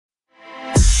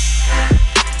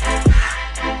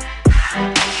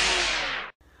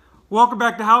Welcome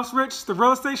back to House Rich, the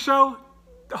real estate show,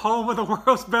 home of the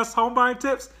world's best home buying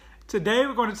tips. Today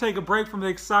we're going to take a break from the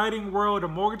exciting world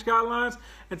of mortgage guidelines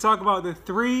and talk about the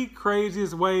 3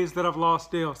 craziest ways that I've lost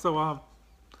deals. So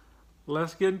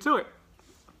let's get into it.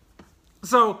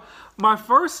 So my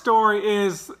first story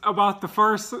is about the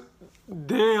first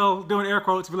deal, doing air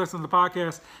quotes if you listen to the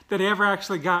podcast, that I ever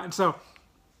actually got. And so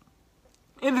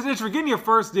in this industry, getting your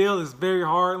first deal is very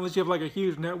hard unless you have like a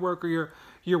huge network or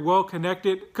you're well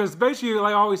connected. Because basically,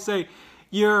 like I always say,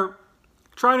 you're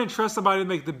trying to trust somebody to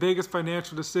make the biggest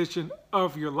financial decision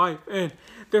of your life. And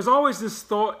there's always this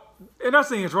thought, and not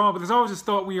saying it's wrong, but there's always this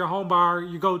thought when you're a home buyer,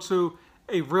 you go to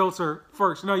a realtor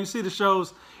first. You know, you see the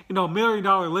shows, $1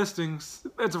 million listings.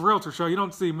 It's a realtor show. You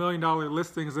don't see $1 million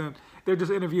listings and they're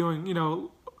just interviewing,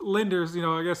 lenders,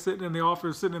 I guess sitting in the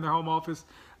office, sitting in their home office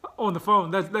on the phone.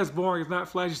 That's boring. It's not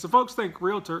flashy. So folks think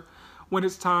realtor when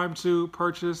it's time to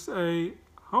purchase a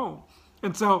home.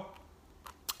 And so,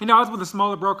 I was with a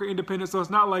smaller broker, independent, so it's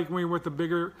not like when you're with a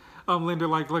bigger lender,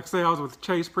 like say I was with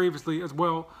Chase previously as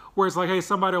well, where it's like, hey,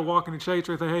 somebody will walk into Chase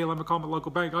or say, hey, let me call my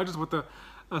local bank. I was just with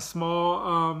a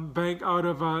small bank out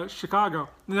of Chicago.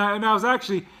 And I was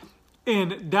actually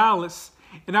in Dallas,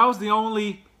 and I was the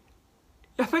only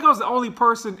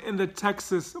person in the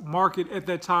Texas market at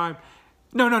that time.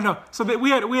 No. So we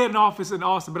had an office in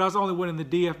Austin, but I was the only one in the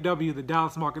DFW, the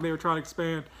Dallas market. They were trying to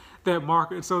expand that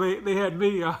market. And so they had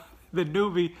me, the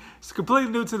newbie,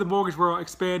 completely new to the mortgage world,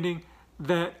 expanding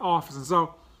that office. And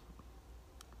so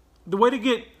the way to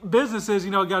get business is,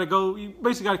 you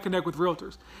basically got to connect with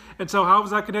realtors. And so how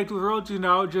was I connected with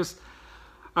realtors?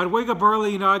 I'd wake up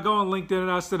early, I'd go on LinkedIn and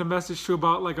I'd send a message to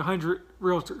about like 100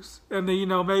 realtors. And then,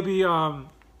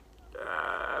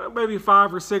 maybe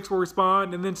 5 or 6 will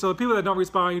respond. And then so the people that don't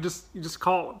respond, you just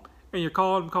call them. And you're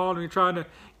calling them, and you're trying to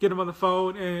get them on the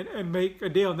phone and make a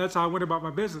deal. And that's how I went about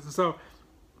my business. And so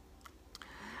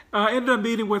I ended up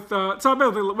meeting with, so I met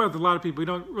with a lot of people. You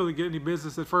don't really get any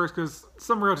business at first because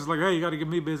some realtors like, hey, you got to give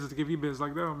me business to give you business.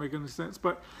 Like, that don't make any sense.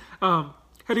 But had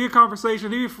a good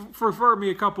conversation. He referred me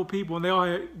a couple people, and they all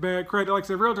had bad credit. Like I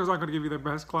said, realtors aren't going to give you their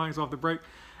best clients off the break.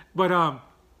 But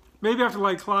maybe after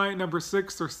like client number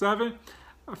 6 or 7,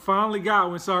 I finally got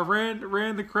one. So I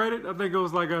ran the credit. I think it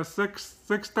was like a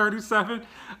 637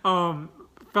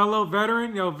 fellow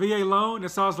veteran, VA loan. And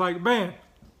so I was like, man,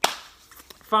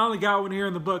 finally got one here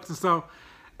in the books. And so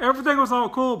everything was all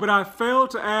cool, but I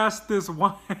failed to ask this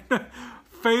one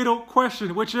fatal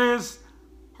question, which is,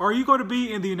 are you going to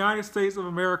be in the United States of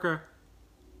America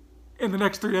in the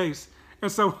next 3 days?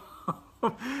 And so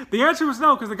the answer was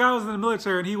no, because the guy was in the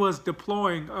military and he was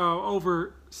deploying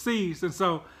overseas. And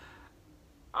so,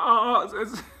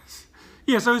 so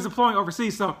he's deploying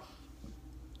overseas. So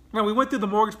we went through the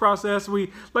mortgage process.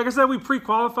 Like I said, we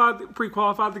pre-qualified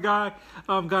the guy,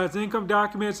 got his income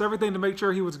documents, everything to make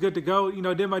sure he was good to go.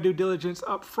 Did my due diligence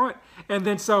up front. And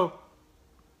then so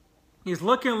he's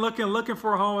looking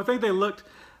for a home. I think they looked,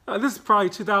 this is probably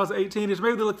 2018-ish.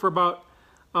 Maybe they looked for about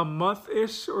a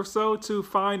month-ish or so to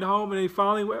find a home, and they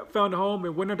finally found a home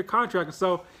and went under contract. And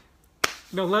so,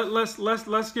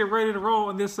 let's get ready to roll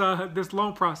in this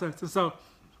loan process. And so,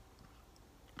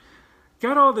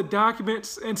 got all the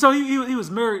documents, and so he was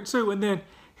married too. And then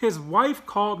his wife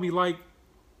called me like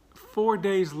 4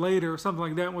 days later or something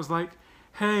like that, and was like,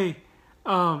 "Hey,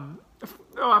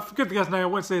 I forget the guy's name. I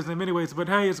wouldn't say his name anyways, but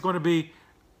hey,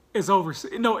 is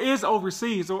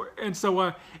overseas, and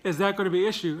so is that going to be an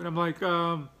issue?" And I'm like,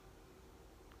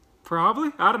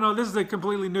 probably. I don't know. This is a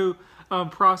completely new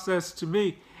process to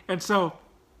me, and so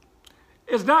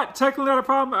it's not technically not a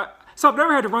problem. So I've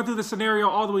never had to run through the scenario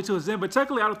all the way to its end, but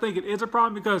technically I don't think it is a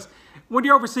problem, because when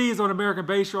you're overseas on American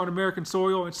base, you're on American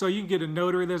soil, and so you can get a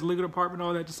notary, there's a legal department,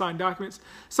 all that to sign documents.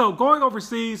 So going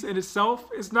overseas in itself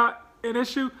is not an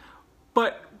issue,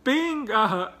 but being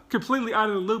completely out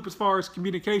of the loop as far as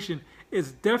communication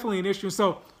is definitely an issue.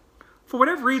 So for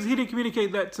whatever reason, he didn't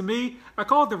communicate that to me. I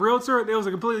called the realtor. It was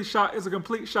a complete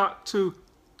shock to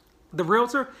the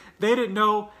realtor. They didn't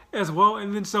know as well.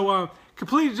 And then so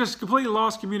completely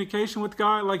lost communication with the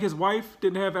guy. Like, his wife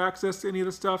didn't have access to any of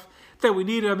the stuff that we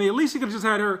needed. I mean, at least he could have just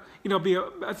had her,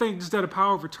 just had a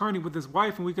power of attorney with his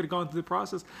wife, and we could have gone through the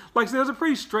process. Like I said, it was a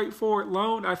pretty straightforward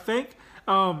loan, I think.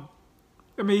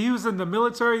 He was in the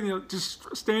military,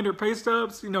 just standard pay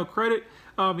stubs, credit.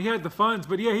 He had the funds,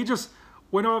 but yeah, he just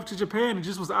went off to Japan and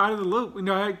just was out of the loop.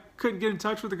 I couldn't get in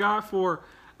touch with the guy for,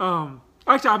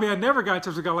 actually, I never got in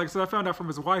touch with the guy. Like I said, I found out from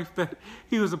his wife that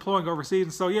he was deploying overseas.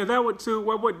 And so, yeah, that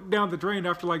went down the drain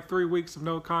after like 3 weeks of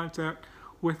no contact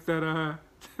with that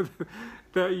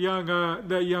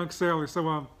young sailor.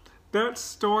 So, that's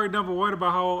story number one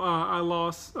about how I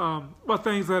lost, what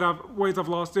things that ways I've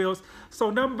lost deals. So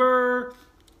number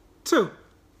two.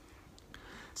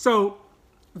 So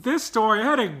this story, I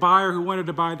had a buyer who wanted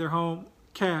to buy their home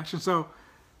cash, and so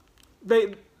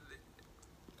they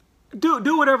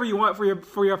do whatever you want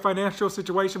for your financial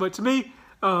situation. But to me,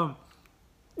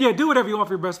 yeah, do whatever you want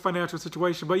for your best financial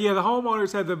situation. But yeah, the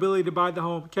homeowners had the ability to buy the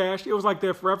home cash. It was like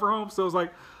their forever home, so it was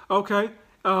like, okay,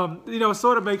 you know, it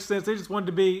sort of makes sense. They just wanted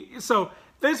to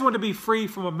be free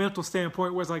from a mental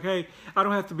standpoint, where it's like, hey, I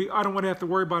don't want to have to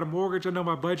worry about a mortgage. I know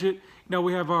my budget. You know,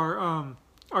 we have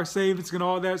our savings and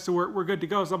all that, so we're good to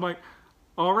go. So I'm like,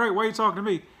 all right, why are you talking to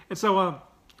me? And so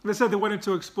they said they wanted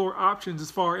to explore options as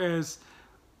far as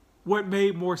what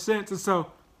made more sense. And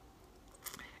so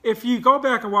if you go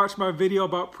back and watch my video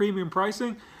about premium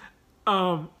pricing,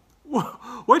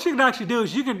 what you can actually do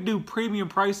is you can do premium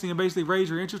pricing and basically raise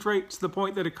your interest rate to the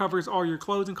point that it covers all your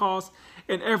closing costs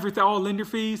and everything, all lender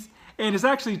fees. And it's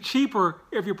actually cheaper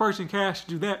if you're purchasing cash to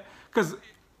do that, because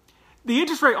the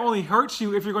interest rate only hurts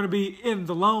you if you're going to be in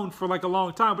the loan for like a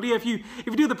long time. But yeah, if you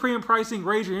do the premium pricing,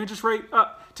 raise your interest rate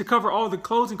up to cover all the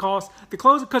closing costs,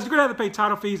 because you're going to have to pay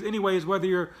title fees anyways,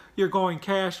 whether you're going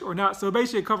cash or not. So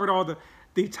basically, it covered all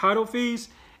the title fees,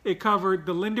 it covered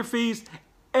the lender fees,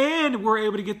 and we're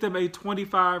able to get them a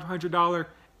 $2,500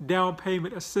 down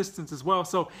payment assistance as well.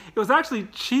 So it was actually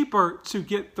cheaper to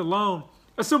get the loan,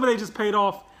 assuming they just paid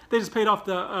off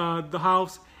the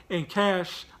house in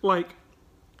cash like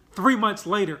 3 months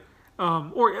later,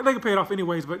 or they could pay it off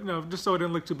anyways, but you know, just so it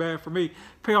didn't look too bad for me,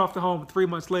 pay off the home 3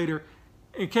 months later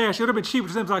in cash. It would have been cheaper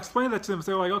to them. So I explained that to them,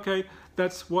 so they were like, okay,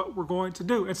 that's what we're going to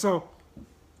do. And so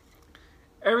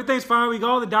everything's fine. We got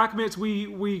all the documents.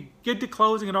 We get to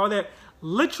closing and all that.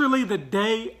 Literally the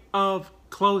day of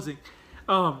closing,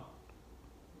 for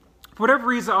whatever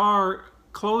reason, our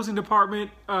closing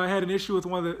department had an issue with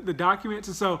one of the documents,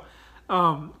 and so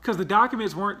because the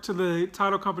documents weren't to the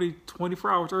title company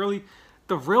 24 hours early,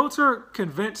 the realtor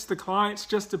convinced the clients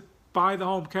just to buy the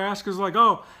home cash, because like,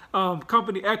 oh,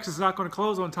 company X is not going to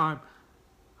close on time,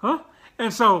 huh?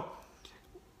 And so,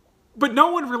 but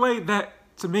no one relayed that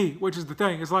to me, which is the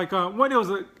thing. It's like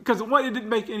because it didn't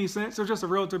make any sense. It was just a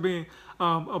realtor being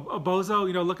a bozo,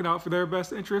 you know, looking out for their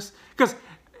best interests. Because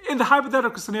in the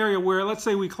hypothetical scenario where, let's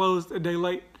say we closed a day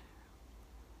late,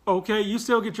 okay, you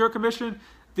still get your commission.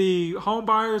 The home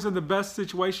buyers in the best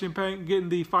situation getting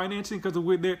the financing,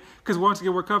 because once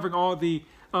again we're covering all the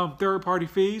third-party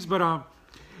fees. But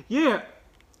yeah,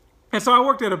 and so I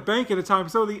worked at a bank at the time.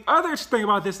 So the other thing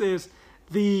about this is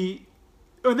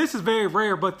and this is very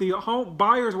rare, but the home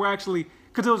buyers were actually,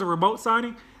 because it was a remote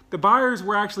signing, the buyers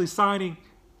were actually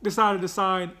decided to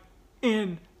sign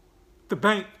in the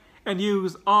bank and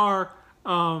use our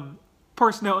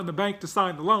personnel in the bank to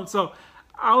sign the loan. So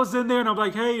I was in there and I'm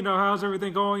like, hey, you know, how's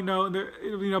everything going? You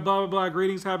know, blah, blah, blah,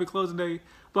 greetings, happy closing day,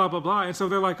 blah, blah, blah. And so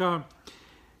they're like,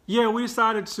 yeah, we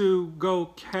decided to go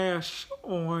cash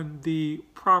on the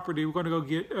property. We're going to go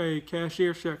get a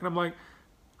cashier's check. And I'm like,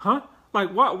 huh?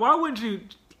 Like, why wouldn't you,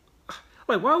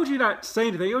 like, why would you not say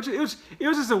anything? It was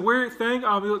just a weird thing. It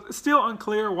was still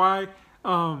unclear why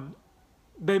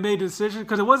they made the decision,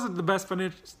 because it wasn't the best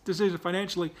decision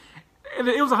financially. And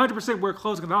it was 100% we're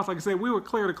closing the house. Like I said, we were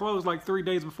clear to close like 3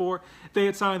 days before they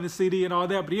had signed the CD and all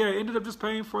that. But yeah, it ended up just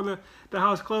paying for the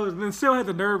house closed, and then still had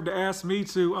the nerve to ask me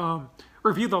to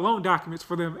review the loan documents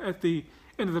for them at the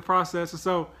end of the process. And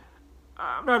so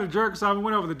I'm not a jerk, so I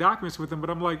went over the documents with them, but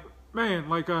I'm like, man,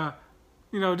 like,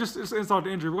 you know, just insult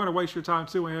to injury. We're going to waste your time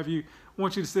too and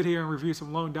want you to sit here and review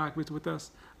some loan documents with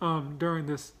us during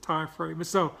this time frame. And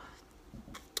so,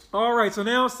 all right, so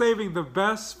now saving the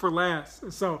best for last.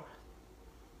 And so,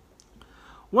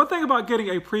 one thing about getting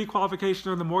a pre-qualification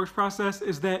during the mortgage process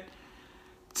is that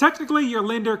technically your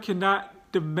lender cannot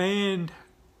demand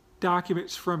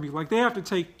documents from you. Like, they have to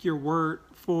take your word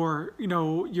for, you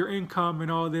know, your income and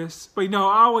all this. But, you know,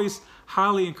 I always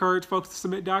highly encourage folks to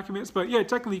submit documents. But yeah,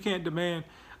 technically you can't demand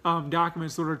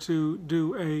documents in order to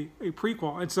do a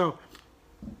pre-qual. And so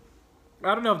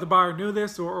I don't know if the buyer knew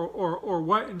this or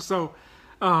what. And so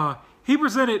he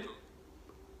presented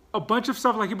a bunch of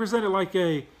stuff. Like, he presented like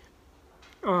he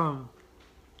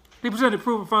presented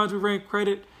proof of funds, we ran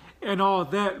credit and all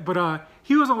of that, but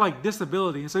he was on like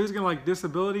disability, and so he was getting like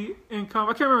disability income.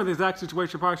 I can't remember the exact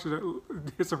situation. Probably should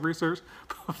have did some research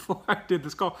before I did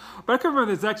this call, but I can't remember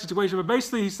the exact situation. But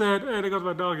basically, he said, "Hey, there goes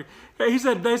my dog." He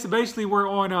said basically we're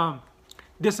on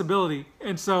disability,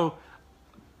 and so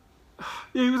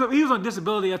yeah, he was on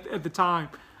disability at the time,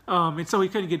 and so he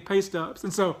couldn't get pay stubs,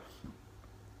 and so.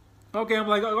 Okay, I'm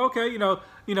like, okay, you know,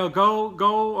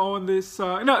 go on this.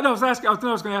 No, I was asking. I was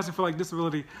going to ask him for like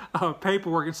disability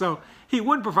paperwork, and so he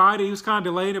wouldn't provide it. He was kind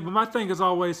of delayed it. But my thing is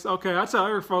always, okay, I tell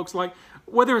every folks, like,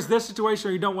 whether it's this situation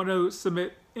or you don't want to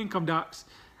submit income docs,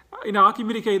 I'll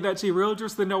communicate that to your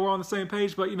realtors so they know we're on the same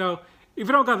page. But if you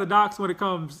don't got the docs when it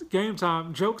comes game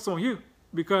time, joke's on you,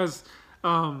 because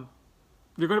you're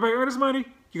going to pay earnest money.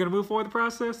 You're going to move forward the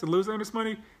process and lose earnest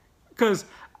money, because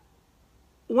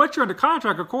once you're under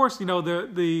contract, of course,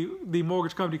 the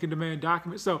mortgage company can demand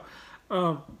documents. So,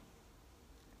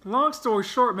 long story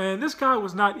short, man, this guy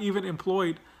was not even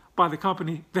employed by the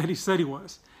company that he said he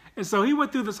was. And so he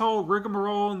went through this whole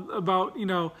rigmarole about,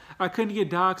 I couldn't get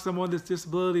docs, I'm on this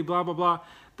disability, blah, blah, blah.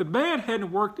 The man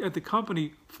hadn't worked at the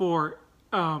company for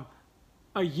a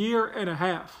year and a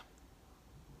half.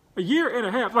 A year and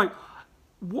a half. Like,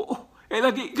 whoa. And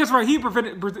like, because he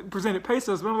presented pay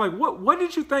stubs, but I'm like, what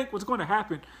did you think was going to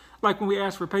happen? Like when we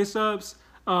asked for pay stubs,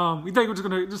 you think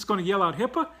we're just going to yell out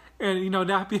HIPAA and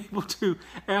not be able to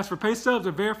ask for pay stubs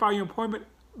or verify your employment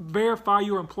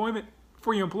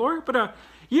for your employer? But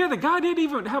yeah, the guy didn't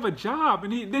even have a job,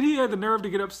 and then he had the nerve to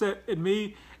get upset at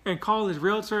me and call his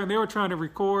realtor, and they were trying to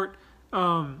record,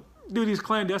 do these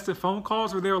clandestine phone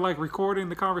calls where they were like recording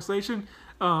the conversation.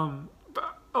 One,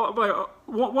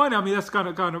 I mean, that's kind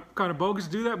of bogus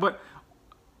to do that, but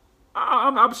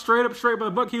I'm straight by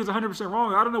the buck. He was 100%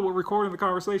 wrong. I don't know what recording the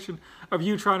conversation of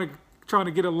you trying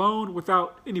to get a loan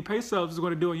without any pay stubs is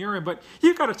going to do on your end, but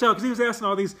you got to tell, because he was asking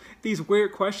all these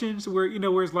weird questions where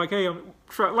where it's like, hey,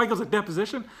 like it was a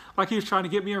deposition, like he was trying to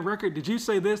get me on record. Did you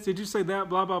say this? Did you say that?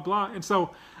 Blah blah blah. And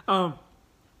so, and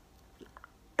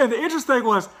the interesting thing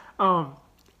was,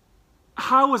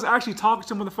 I was actually talking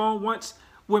to him on the phone once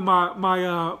when my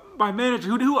manager,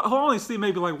 who I only see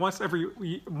maybe like once every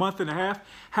month and a half,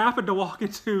 happened to walk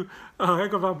into,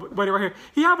 heck of my buddy right here.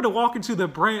 He happened to walk into the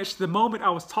branch the moment I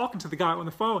was talking to the guy on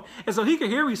the phone, and so he could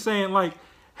hear me saying like,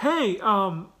 "Hey,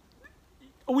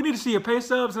 we need to see your pay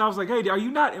stubs." And I was like, "Hey, are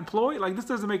you not employed? Like, this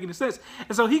doesn't make any sense."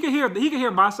 And so he could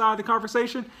hear my side of the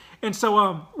conversation, and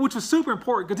so which was super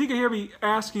important, because he could hear me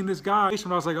asking this guy.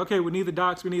 When I was like, "Okay, we need the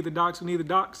docs. We need the docs. We need the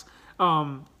docs."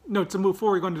 To move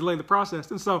forward, you're going to delay the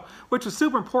process. And so, which was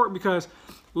super important, because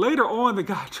later on, the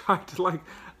guy tried to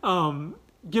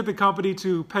get the company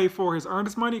to pay for his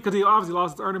earnest money, because he obviously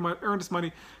lost his earnest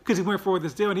money because he went forward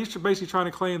with this deal. And he's basically trying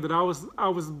to claim that I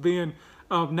was being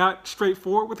not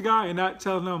straightforward with the guy and not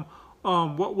telling him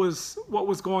what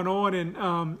was going on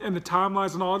and the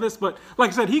timelines and all this. But like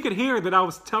I said, he could hear that I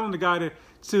was telling the guy that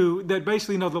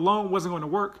basically the loan wasn't going to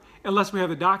work unless we have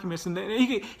the documents, and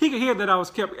he could hear that I was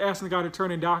kept asking the guy to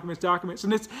turn in documents,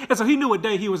 and so he knew what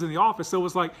day he was in the office. So it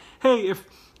was like, hey, if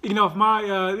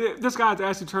my this guy's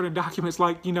asked to turn in documents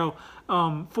 4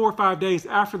 or 5 days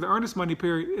after the earnest money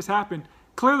period has happened,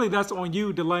 clearly that's on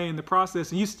you delaying the process,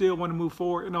 and you still want to move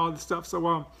forward and all this stuff.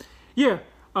 So yeah.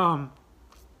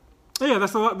 Yeah,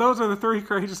 those are the 3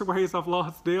 craziest ways I've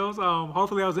lost deals.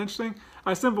 Hopefully that was interesting.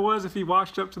 I assume it was if you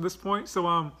watched up to this point. So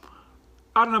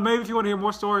I don't know, maybe if you want to hear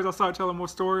more stories, I'll start telling more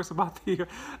stories about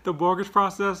the mortgage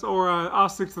process, or I'll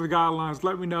stick to the guidelines.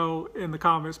 Let me know in the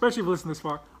comments, especially if you listen this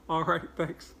far. All right,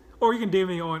 thanks. Or you can DM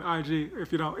me on IG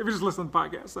if you're just listening to the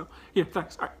podcast. So yeah, thanks. All right.